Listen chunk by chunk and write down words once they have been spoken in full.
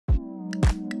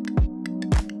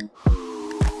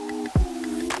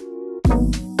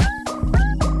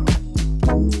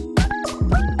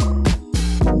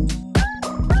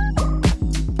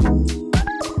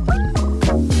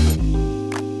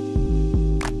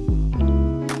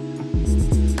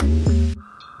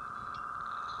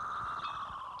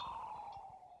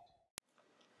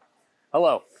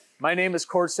Hello, my name is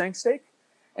Cord Sanksteak,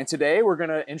 and today we're going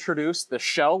to introduce the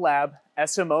Shell Lab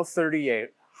SMO38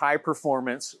 High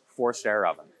Performance Forced Air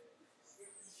Oven.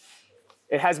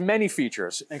 It has many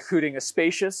features, including a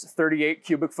spacious 38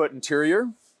 cubic foot interior,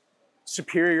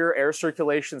 superior air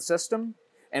circulation system,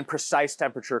 and precise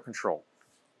temperature control.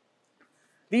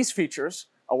 These features,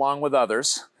 along with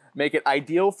others, make it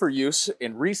ideal for use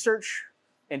in research,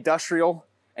 industrial,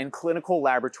 and clinical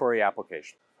laboratory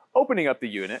applications. Opening up the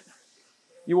unit,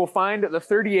 you will find the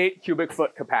 38 cubic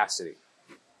foot capacity.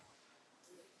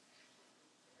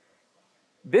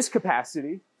 This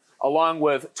capacity, along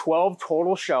with 12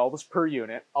 total shelves per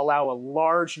unit, allow a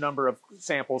large number of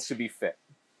samples to be fit.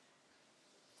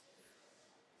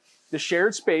 The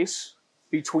shared space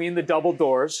between the double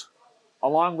doors,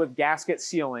 along with gasket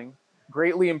sealing,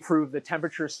 greatly improve the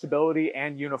temperature stability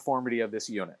and uniformity of this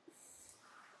unit.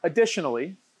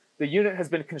 Additionally, the unit has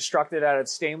been constructed out of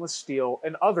stainless steel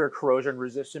and other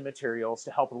corrosion-resistant materials to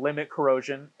help limit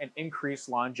corrosion and increase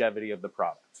longevity of the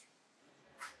product.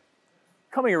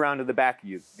 Coming around to the back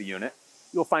of the unit,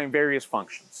 you'll find various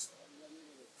functions.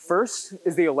 First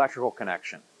is the electrical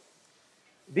connection.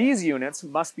 These units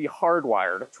must be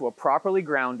hardwired to a properly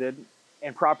grounded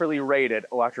and properly rated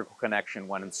electrical connection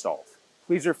when installed.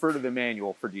 Please refer to the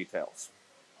manual for details.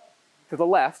 To the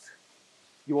left,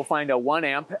 you will find a 1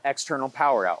 amp external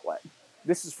power outlet.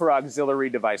 This is for auxiliary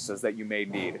devices that you may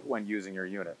need when using your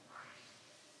unit.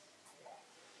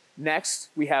 Next,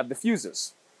 we have the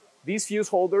fuses. These fuse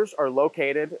holders are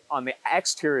located on the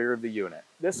exterior of the unit.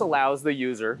 This allows the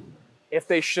user, if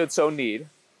they should so need,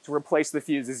 to replace the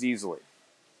fuses easily.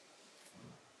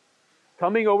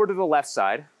 Coming over to the left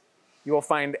side, you will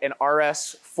find an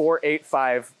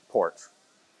RS485 port.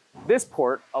 This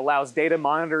port allows data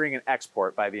monitoring and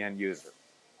export by the end user.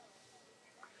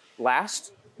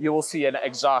 Last, you will see an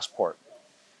exhaust port.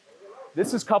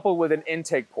 This is coupled with an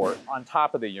intake port on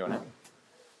top of the unit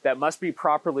that must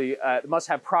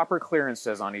have proper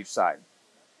clearances on each side.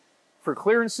 For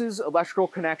clearances, electrical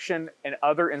connection, and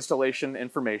other installation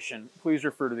information, please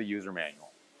refer to the user manual.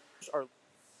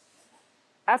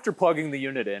 After plugging the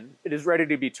unit in, it is ready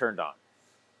to be turned on.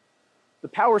 The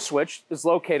power switch is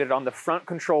located on the front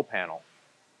control panel.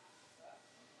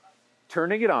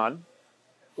 Turning it on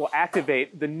will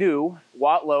activate the new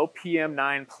Wattlow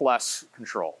PM9 Plus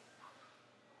control.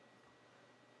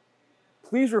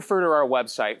 Please refer to our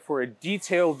website for a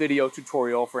detailed video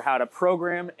tutorial for how to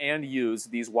program and use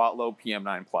these Wattlow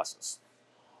PM9 Pluses.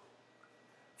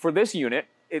 For this unit,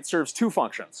 it serves two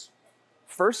functions.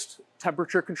 First,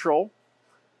 temperature control,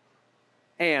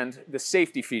 and the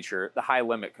safety feature, the high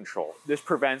limit control. This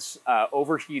prevents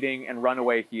overheating and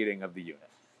runaway heating of the unit.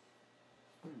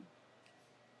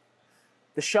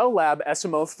 The Shell Lab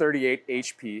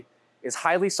SMO38HP is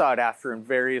highly sought after in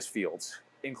various fields,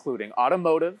 including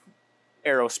automotive,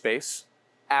 aerospace,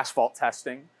 asphalt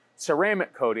testing,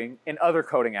 ceramic coating, and other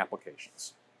coating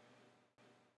applications.